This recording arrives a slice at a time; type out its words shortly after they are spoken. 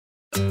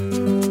Hi,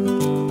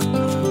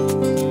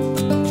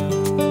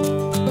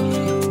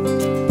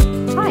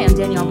 I'm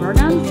Danielle,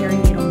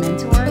 perinatal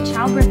mentor,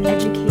 childbirth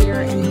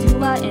educator, and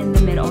doula in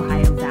the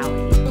Mid-Ohio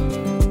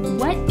Valley.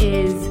 What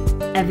is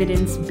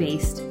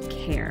evidence-based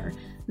care?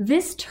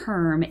 This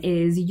term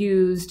is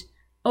used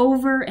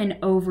over and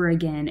over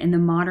again in the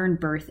modern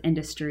birth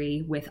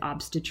industry with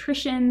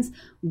obstetricians,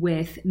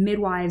 with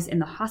midwives in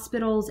the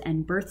hospitals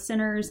and birth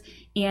centers,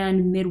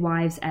 and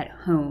midwives at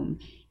home.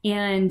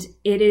 And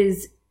it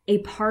is a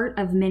part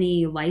of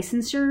many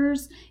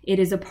licensures. It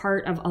is a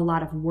part of a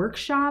lot of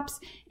workshops,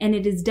 and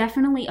it is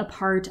definitely a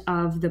part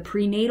of the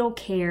prenatal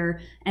care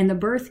and the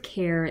birth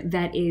care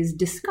that is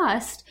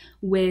discussed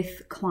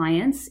with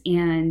clients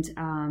and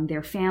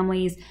their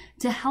families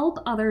to help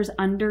others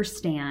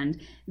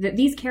understand that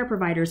these care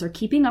providers are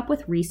keeping up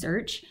with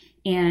research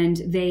and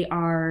they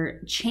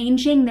are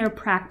changing their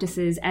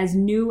practices as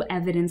new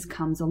evidence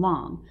comes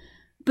along.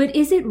 But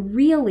is it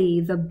really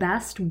the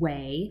best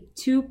way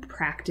to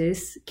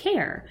practice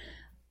care?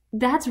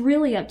 That's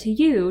really up to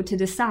you to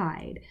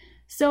decide.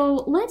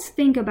 So let's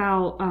think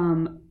about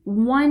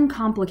one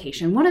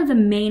complication, one of the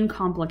main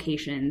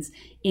complications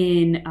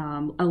in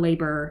a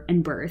labor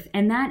and birth,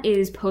 and that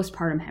is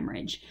postpartum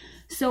hemorrhage.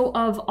 So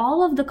of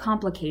all of the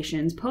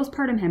complications,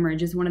 postpartum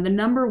hemorrhage is one of the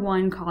number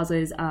one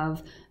causes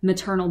of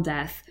maternal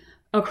death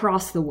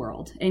across the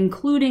world,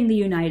 including the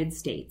United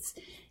States.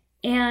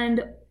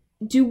 And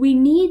do we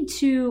need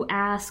to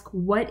ask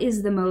what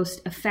is the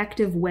most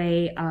effective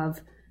way of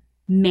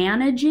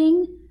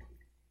managing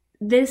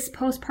this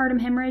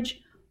postpartum hemorrhage?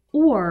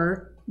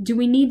 Or do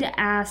we need to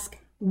ask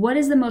what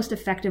is the most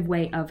effective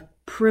way of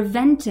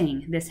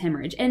preventing this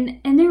hemorrhage?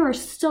 And there are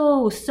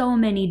so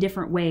many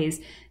different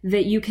ways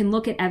that you can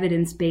look at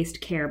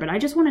evidence-based care. But I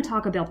just want to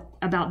talk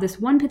about this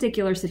one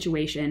particular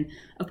situation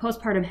of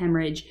postpartum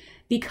hemorrhage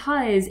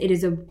because it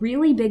is a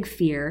really big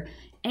fear,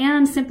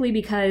 and simply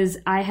because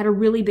I had a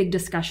really big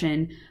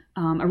discussion,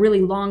 a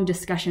really long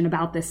discussion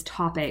about this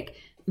topic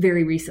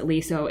very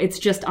recently. So it's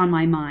just on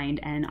my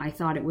mind, and I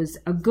thought it was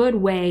a good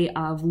way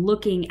of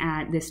looking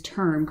at this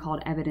term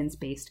called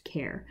evidence-based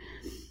care.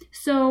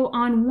 So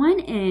on one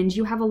end,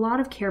 you have a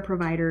lot of care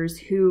providers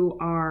who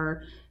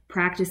are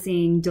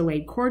practicing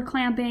delayed cord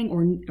clamping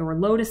or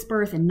lotus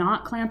birth and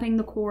not clamping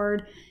the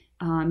cord.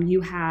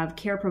 You have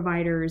care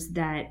providers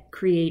that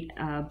create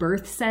a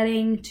birth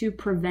setting to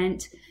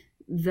prevent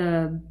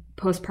the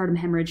postpartum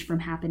hemorrhage from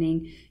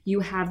happening. You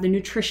have the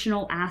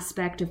nutritional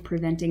aspect of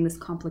preventing this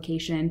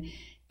complication.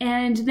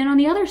 And then on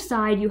the other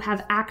side, you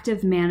have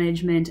active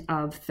management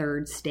of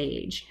third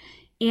stage.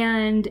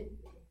 And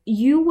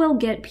you will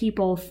get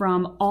people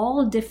from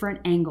all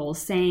different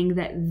angles saying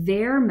that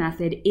their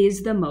method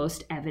is the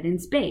most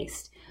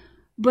evidence-based.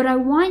 But I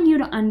want you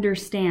to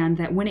understand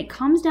that when it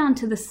comes down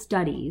to the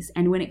studies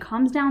and when it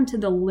comes down to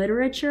the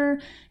literature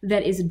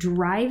that is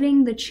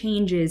driving the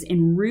changes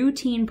in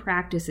routine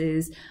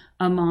practices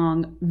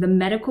among the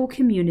medical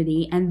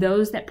community and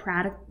those that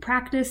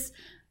practice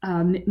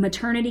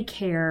maternity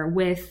care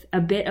with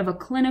a bit of a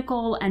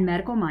clinical and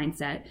medical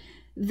mindset,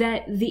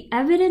 that the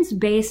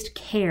evidence-based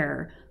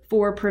care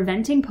for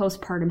preventing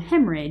postpartum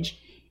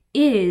hemorrhage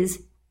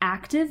is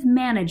active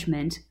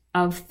management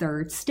of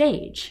third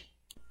stage.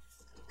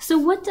 So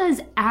what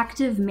does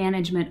active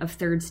management of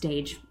third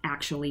stage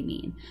actually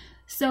mean?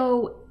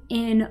 So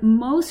in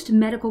most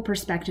medical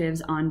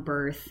perspectives on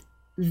birth,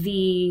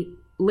 the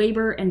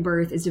labor and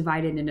birth is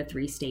divided into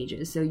 3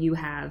 stages. So you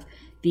have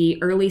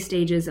the early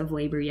stages of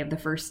labor. You have the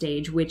first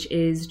stage, which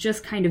is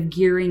just kind of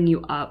gearing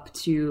you up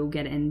to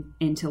get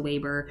into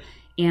labor.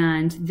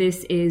 And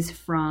this is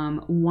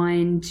from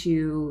 1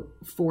 to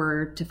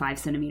 4 to 5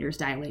 centimeters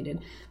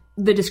dilated.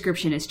 The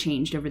description has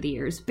changed over the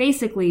years,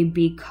 basically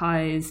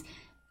because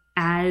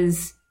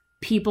as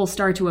people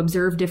start to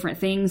observe different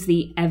things,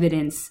 the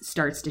evidence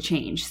starts to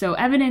change. So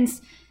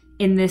evidence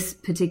in this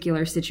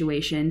particular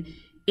situation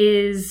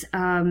is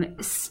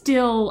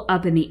still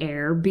up in the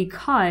air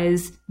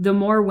because the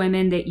more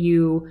women that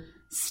you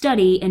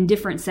study in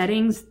different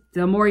settings,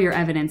 the more your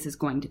evidence is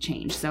going to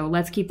change. So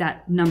let's keep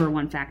that number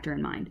one factor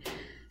in mind.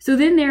 So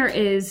then there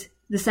is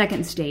the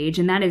second stage,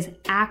 and that is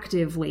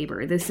active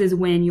labor. This is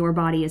when your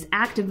body is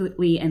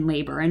actively in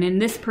labor. And in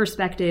this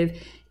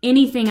perspective,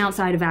 anything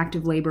outside of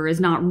active labor is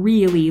not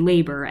really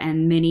labor,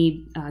 and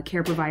many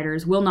care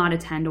providers will not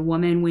attend a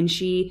woman when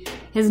she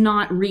has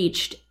not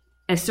reached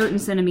a certain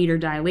centimeter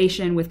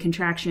dilation with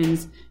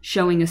contractions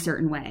showing a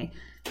certain way.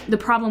 The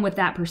problem with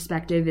that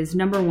perspective is,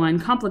 number one,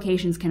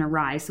 complications can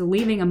arise. So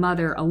leaving a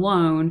mother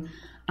alone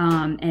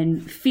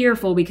and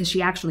fearful because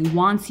she actually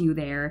wants you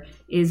there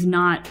is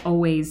not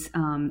always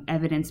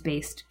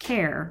evidence-based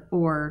care,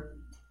 or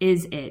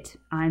is it?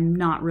 I'm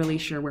not really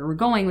sure where we're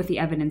going with the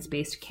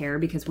evidence-based care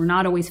because we're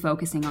not always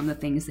focusing on the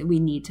things that we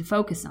need to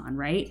focus on,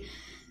 right?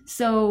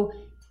 So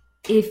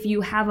if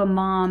you have a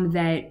mom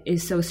that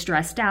is so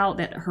stressed out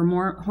that her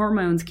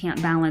hormones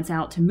can't balance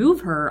out to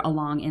move her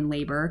along in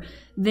labor,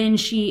 then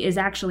she is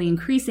actually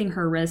increasing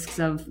her risks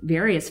of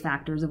various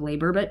factors of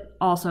labor, but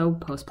also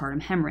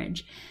postpartum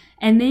hemorrhage.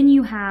 And then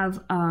you have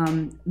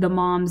the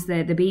moms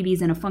that the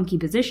baby's in a funky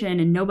position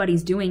and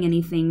nobody's doing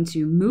anything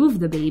to move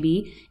the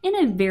baby in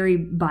a very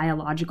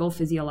biological,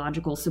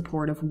 physiological,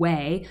 supportive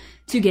way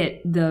to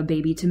get the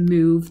baby to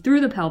move through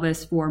the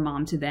pelvis for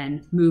mom to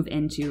then move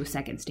into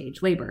second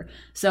stage labor.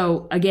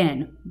 So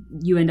again,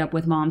 you end up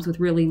with moms with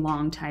really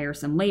long,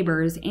 tiresome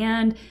labors,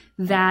 and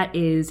that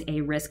is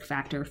a risk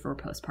factor for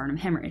postpartum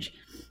hemorrhage.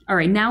 All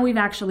right, now we've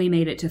actually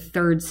made it to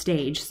third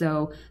stage.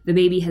 So the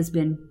baby has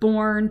been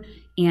born,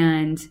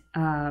 and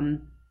now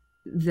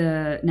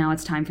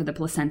it's time for the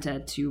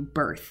placenta to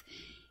birth.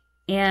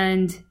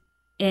 And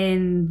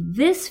in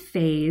this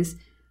phase,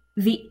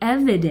 the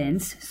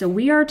evidence, so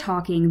we are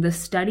talking the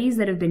studies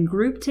that have been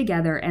grouped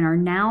together and are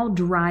now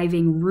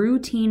driving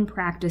routine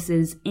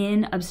practices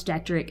in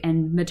obstetric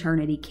and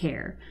maternity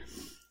care.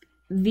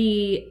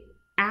 The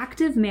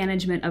active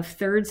management of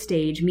third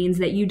stage means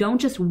that you don't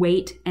just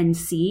wait and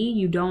see,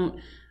 you don't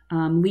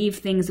leave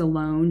things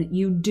alone,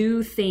 you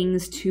do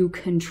things to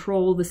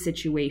control the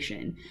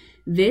situation.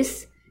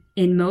 This,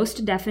 in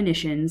most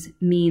definitions,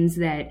 means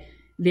that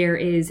there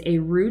is a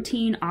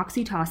routine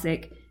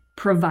oxytocin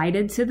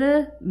provided to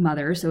the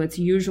mother, so it's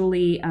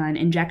usually an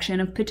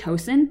injection of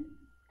Pitocin,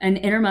 an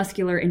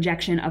intramuscular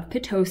injection of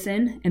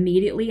Pitocin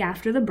immediately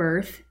after the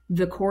birth.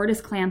 The cord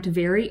is clamped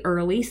very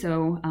early,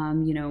 so,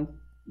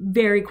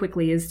 very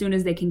quickly, as soon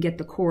as they can get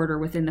the cord or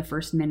within the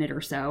first minute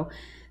or so.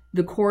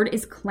 The cord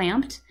is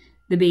clamped,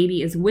 the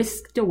baby is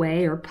whisked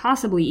away or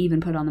possibly even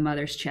put on the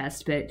mother's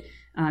chest, but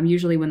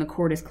usually when the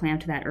cord is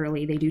clamped that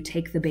early, they do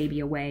take the baby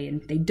away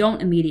and they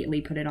don't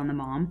immediately put it on the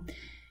mom.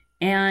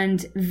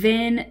 And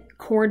then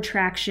cord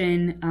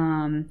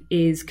traction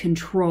is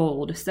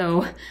controlled.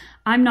 So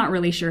I'm not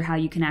really sure how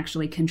you can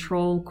actually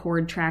control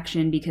cord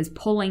traction, because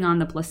pulling on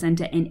the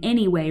placenta in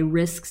any way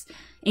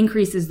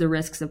increases the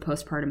risks of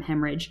postpartum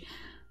hemorrhage.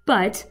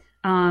 But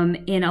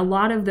in a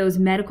lot of those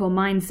medical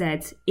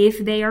mindsets,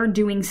 if they are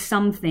doing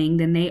something,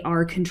 then they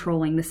are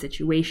controlling the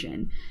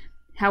situation.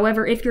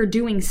 However, if you're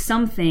doing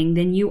something,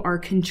 then you are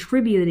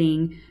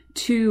contributing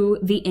to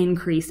the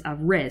increase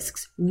of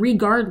risks,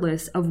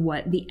 regardless of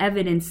what the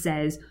evidence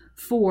says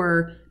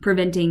for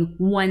preventing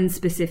one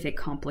specific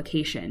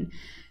complication.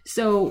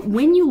 So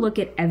when you look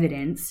at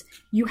evidence,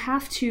 you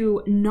have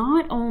to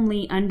not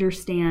only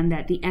understand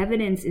that the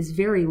evidence is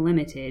very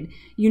limited,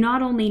 you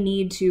not only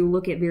need to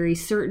look at very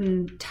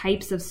certain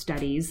types of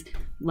studies,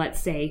 let's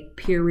say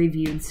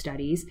peer-reviewed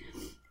studies,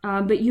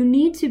 but you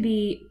need to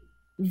be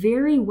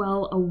very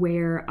well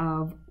aware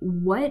of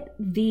what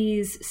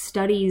these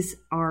studies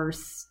are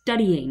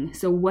studying.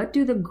 So what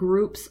do the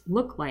groups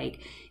look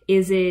like?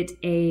 Is it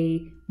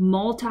a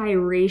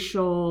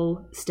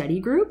multiracial study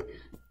group?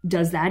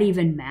 Does that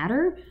even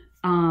matter?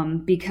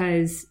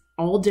 Because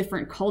all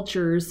different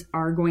cultures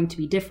are going to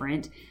be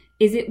different.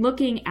 Is it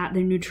looking at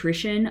the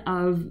nutrition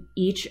of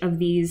each of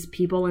these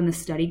people in the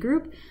study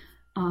group?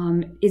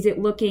 Is it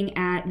looking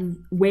at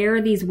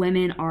where these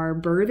women are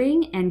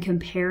birthing and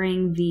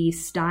comparing the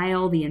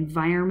style, the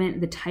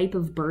environment, the type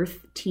of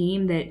birth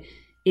team that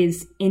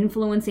is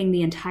influencing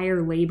the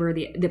entire labor,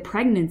 the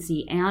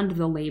pregnancy and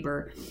the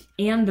labor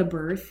and the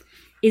birth?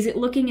 Is it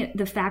looking at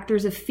the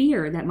factors of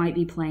fear that might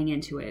be playing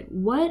into it?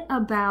 What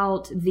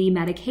about the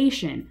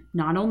medication,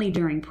 not only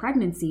during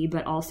pregnancy,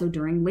 but also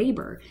during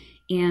labor?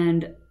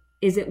 And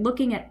is it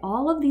looking at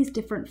all of these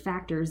different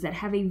factors that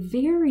have a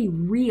very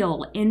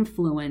real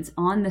influence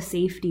on the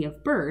safety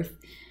of birth?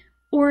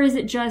 Or is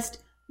it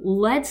just,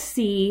 let's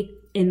see,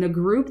 in the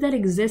group that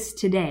exists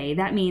today,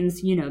 that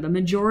means, the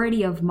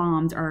majority of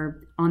moms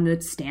are on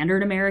the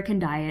standard American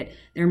diet,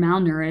 they're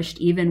malnourished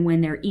even when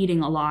they're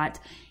eating a lot,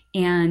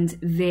 and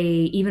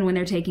even when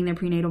they're taking their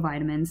prenatal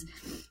vitamins,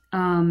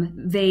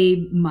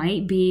 they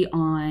might be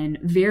on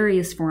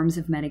various forms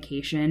of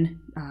medication.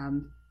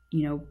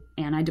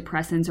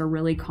 Antidepressants are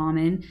really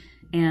common,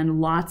 and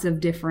lots of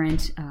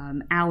different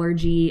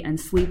allergy and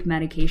sleep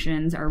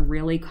medications are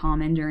really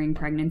common during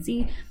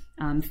pregnancy.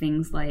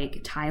 Things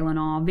like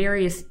Tylenol,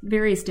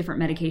 various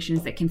different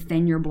medications that can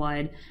thin your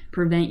blood,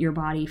 prevent your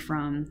body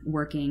from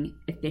working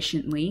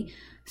efficiently.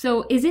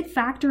 So is it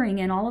factoring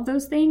in all of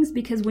those things?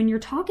 Because when you're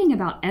talking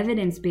about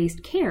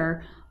evidence-based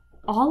care,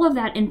 all of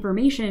that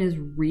information is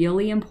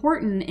really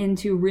important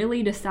into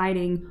really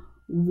deciding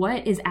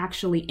what is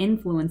actually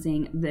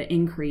influencing the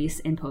increase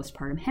in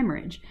postpartum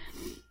hemorrhage.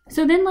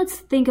 So then let's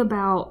think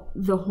about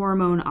the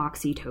hormone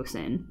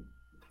oxytocin.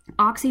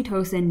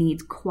 Oxytocin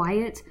needs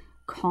quiet,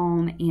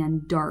 calm,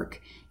 and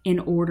dark in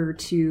order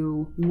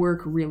to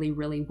work really,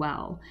 really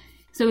well.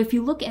 So if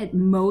you look at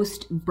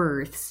most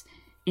births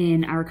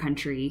in our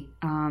country,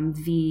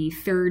 the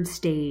third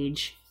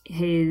stage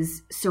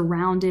is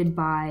surrounded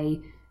by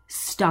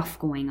stuff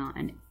going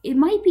on. It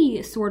might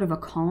be sort of a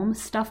calm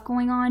stuff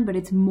going on, but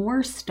it's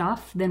more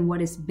stuff than what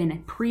has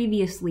been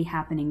previously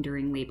happening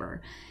during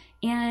labor.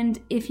 And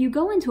if you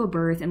go into a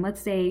birth and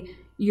let's say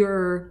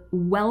you're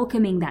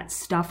welcoming that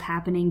stuff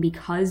happening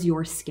because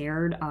you're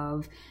scared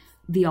of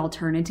the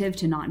alternative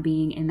to not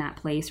being in that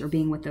place or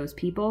being with those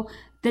people,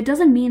 that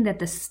doesn't mean that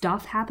the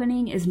stuff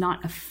happening is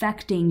not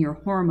affecting your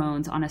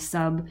hormones on a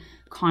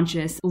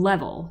subconscious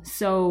level.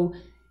 So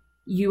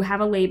you have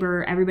a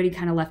labor, everybody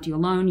kind of left you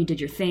alone, you did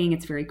your thing,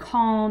 it's very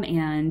calm,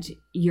 and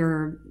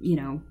you're,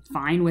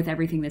 fine with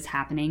everything that's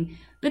happening.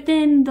 But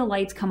then the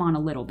lights come on a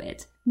little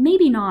bit.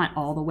 Maybe not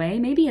all the way,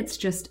 maybe it's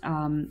just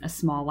a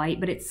small light,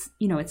 but it's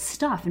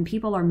stuff, and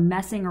people are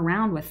messing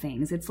around with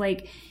things. It's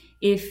like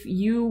if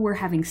you were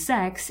having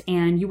sex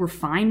and you were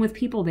fine with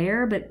people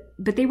there, but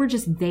they were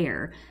just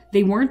there.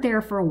 They weren't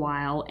there for a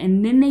while,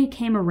 and then they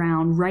came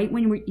around right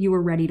when you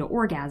were ready to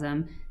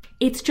orgasm.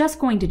 It's just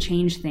going to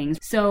change things.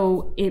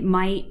 So it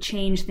might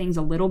change things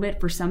a little bit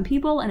for some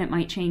people, and it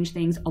might change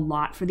things a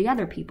lot for the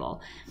other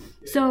people.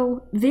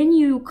 So then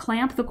you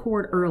clamp the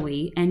cord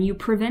early and you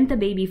prevent the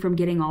baby from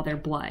getting all their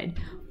blood.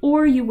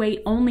 Or you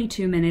wait only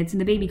 2 minutes and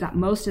the baby got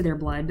most of their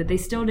blood, but they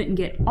still didn't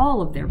get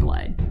all of their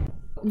blood.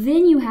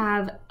 Then you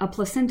have a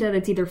placenta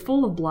that's either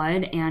full of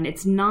blood and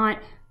it's not,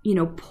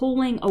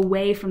 pulling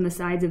away from the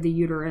sides of the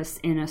uterus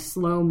in a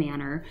slow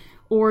manner,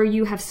 or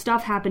you have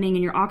stuff happening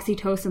and your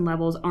oxytocin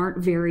levels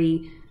aren't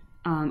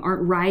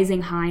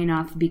rising high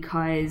enough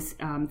because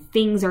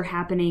things are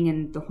happening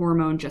and the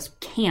hormone just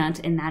can't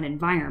in that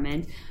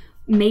environment.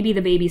 Maybe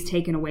the baby's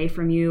taken away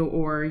from you,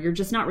 or you're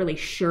just not really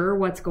sure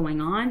what's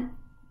going on.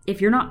 If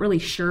you're not really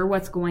sure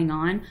what's going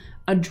on,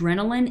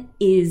 adrenaline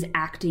is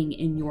acting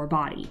in your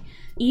body.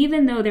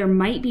 Even though there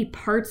might be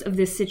parts of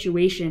this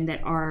situation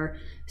that are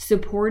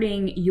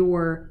supporting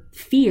your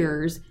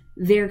fears,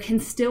 there can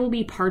still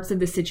be parts of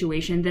the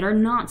situation that are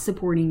not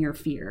supporting your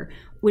fear,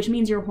 which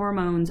means your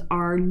hormones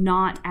are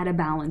not at a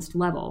balanced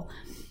level.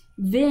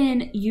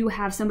 Then you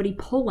have somebody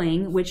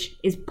pulling, which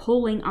is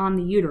pulling on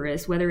the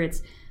uterus, whether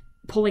it's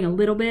pulling a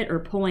little bit or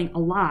pulling a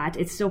lot,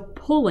 it's still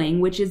pulling,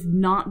 which is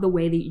not the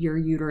way that your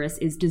uterus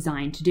is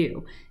designed to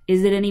do.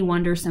 Is it any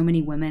wonder so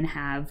many women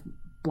have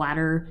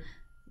bladder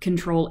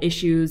control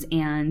issues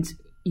and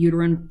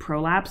uterine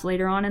prolapse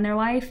later on in their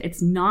life?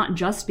 It's not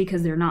just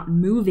because they're not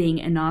moving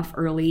enough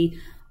early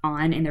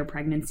on in their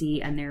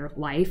pregnancy and their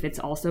life. It's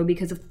also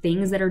because of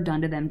things that are done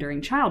to them during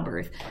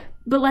childbirth.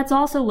 But let's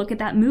also look at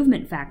that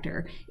movement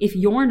factor. If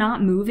you're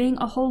not moving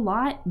a whole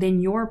lot, then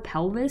your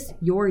pelvis,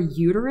 your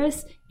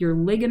uterus, your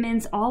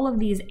ligaments, all of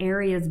these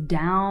areas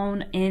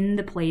down in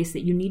the place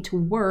that you need to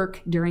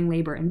work during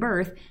labor and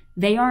birth,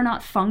 they are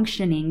not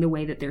functioning the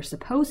way that they're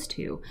supposed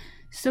to.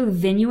 So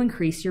then you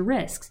increase your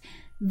risks.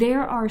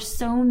 There are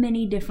so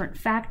many different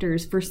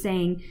factors for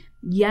saying,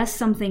 yes,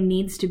 something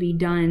needs to be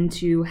done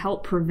to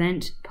help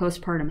prevent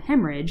postpartum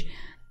hemorrhage,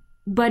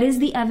 but is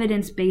the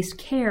evidence-based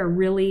care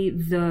really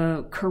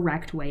the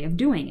correct way of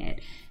doing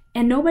it?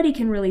 And nobody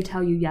can really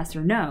tell you yes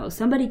or no.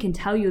 Somebody can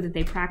tell you that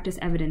they practice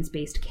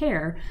evidence-based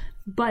care,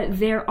 but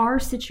there are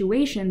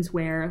situations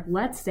where,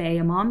 let's say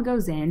a mom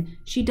goes in,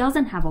 she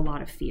doesn't have a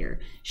lot of fear.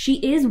 She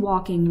is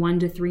walking 1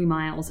 to 3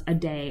 miles a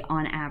day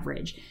on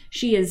average.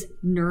 She is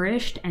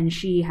nourished and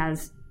she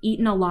has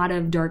eaten a lot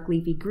of dark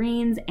leafy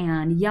greens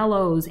and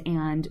yellows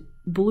and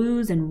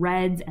blues and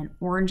reds and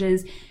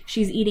oranges.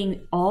 She's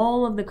eating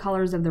all of the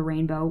colors of the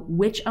rainbow,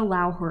 which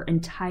allow her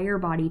entire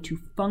body to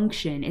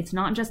function. It's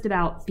not just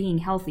about being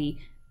healthy.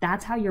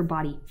 That's how your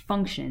body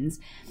functions.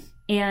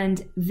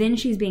 And then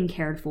she's being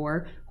cared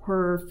for.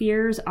 Her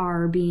fears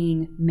are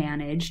being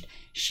managed.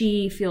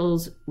 She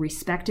feels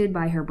respected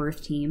by her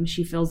birth team.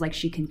 She feels like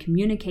she can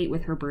communicate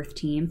with her birth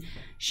team.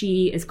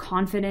 She is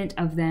confident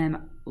of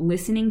them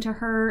listening to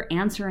her,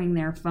 answering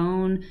their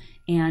phone,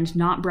 and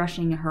not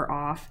brushing her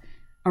off,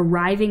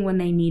 arriving when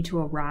they need to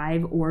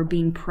arrive, or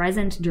being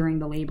present during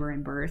the labor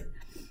and birth.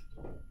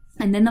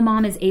 And then the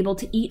mom is able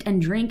to eat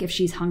and drink if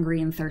she's hungry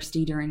and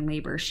thirsty during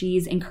labor.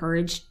 She's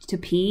encouraged to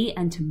pee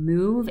and to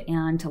move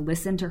and to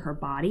listen to her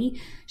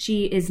body.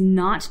 She is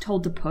not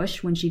told to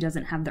push when she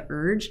doesn't have the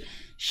urge.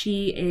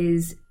 She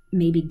is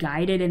maybe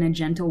guided in a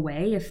gentle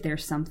way if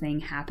there's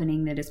something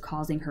happening that is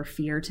causing her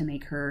fear to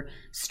make her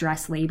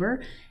stress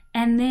labor.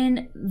 And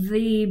then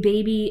the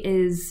baby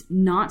is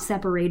not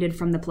separated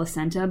from the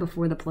placenta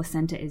before the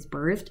placenta is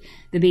birthed.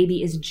 The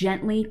baby is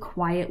gently,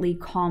 quietly,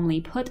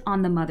 calmly put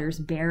on the mother's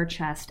bare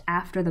chest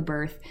after the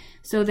birth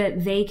so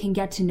that they can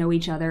get to know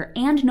each other,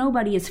 and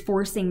nobody is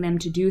forcing them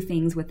to do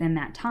things within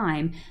that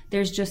time.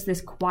 There's just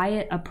this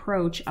quiet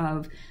approach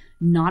of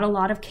not a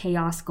lot of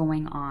chaos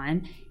going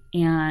on,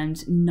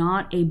 and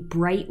not a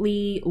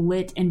brightly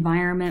lit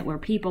environment where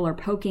people are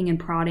poking and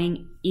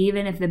prodding.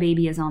 Even if the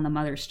baby is on the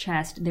mother's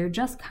chest, they're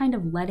just kind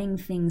of letting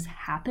things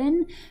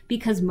happen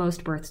because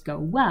most births go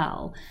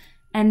well.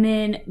 And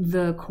then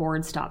the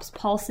cord stops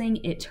pulsing,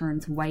 it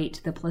turns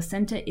white, the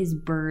placenta is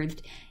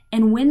birthed.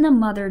 And when the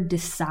mother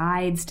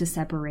decides to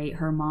separate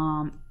her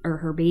mom or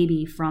her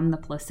baby from the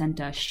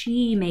placenta,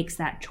 she makes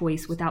that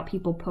choice without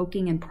people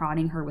poking and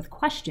prodding her with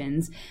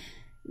questions.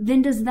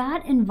 Then does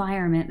that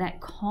environment, that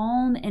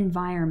calm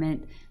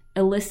environment,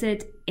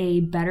 elicit a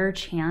better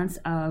chance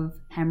of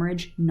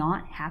hemorrhage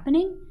not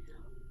happening?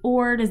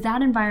 Or does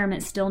that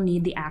environment still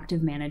need the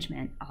active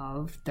management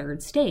of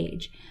third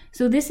stage?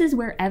 So this is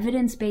where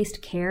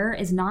evidence-based care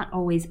is not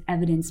always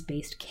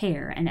evidence-based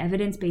care, and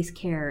evidence-based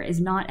care is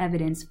not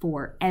evidence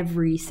for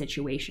every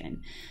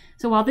situation.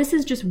 So while this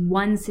is just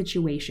one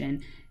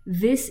situation,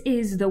 this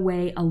is the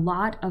way a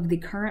lot of the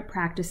current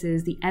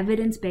practices, the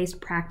evidence-based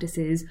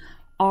practices,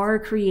 are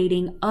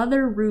creating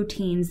other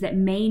routines that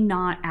may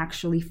not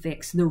actually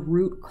fix the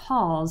root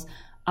cause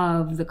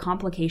of the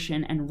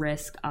complication and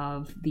risk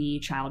of the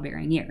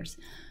childbearing years.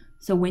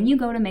 So when you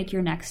go to make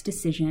your next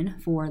decision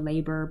for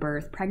labor,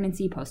 birth,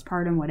 pregnancy,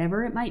 postpartum,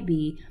 whatever it might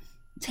be,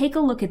 take a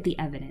look at the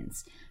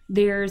evidence.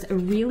 There's a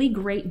really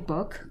great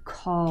book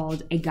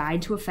called A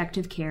Guide to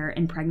Effective Care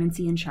in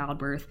Pregnancy and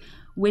Childbirth,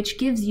 which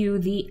gives you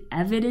the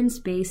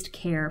evidence-based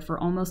care for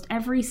almost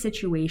every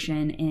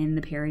situation in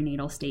the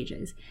perinatal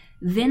stages.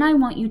 Then I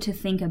want you to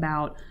think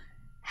about,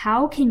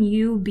 how can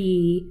you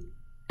be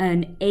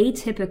an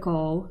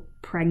atypical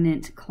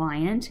pregnant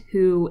client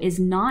who is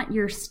not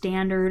your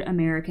standard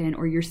American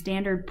or your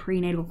standard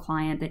prenatal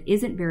client that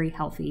isn't very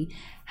healthy?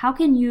 How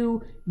can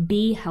you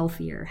be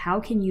healthier?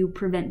 How can you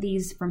prevent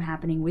these from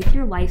happening with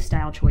your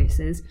lifestyle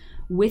choices,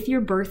 with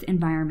your birth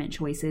environment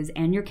choices,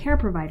 and your care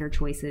provider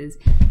choices?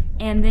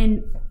 And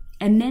then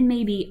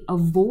maybe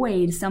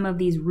avoid some of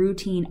these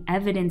routine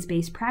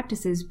evidence-based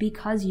practices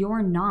because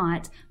you're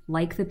not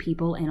like the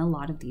people in a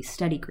lot of these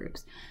study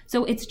groups.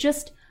 So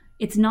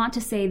it's not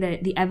to say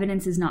that the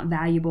evidence is not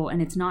valuable, and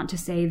it's not to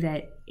say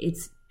that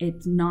it's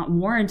not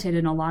warranted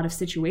in a lot of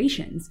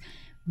situations,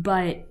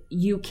 but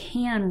you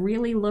can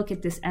really look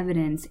at this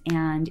evidence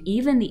and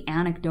even the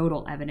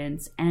anecdotal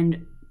evidence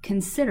and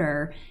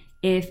consider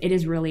if it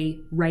is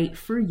really right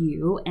for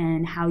you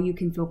and how you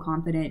can feel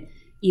confident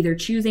either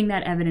choosing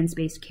that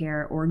evidence-based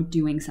care or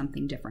doing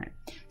something different.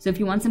 So if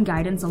you want some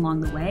guidance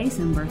along the way,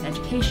 some birth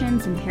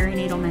education, some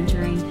perinatal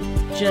mentoring,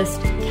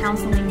 just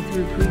counseling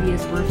through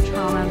previous birth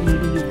trauma,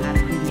 maybe you've had a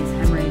previous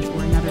hemorrhage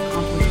or another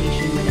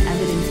complication with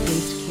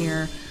evidence-based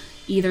care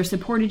either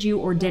supported you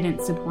or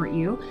didn't support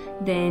you,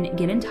 then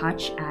get in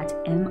touch at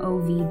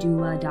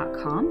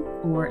movdoula.com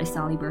or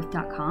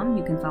isalibirth.com.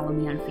 You can follow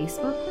me on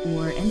Facebook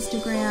or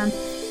Instagram.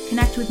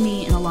 Connect with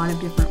me in a lot of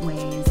different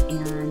ways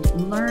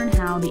and learn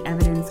how the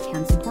evidence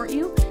can support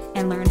you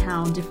and learn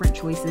how different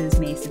choices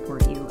may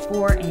support you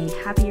for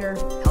a happier,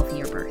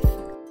 healthier birth.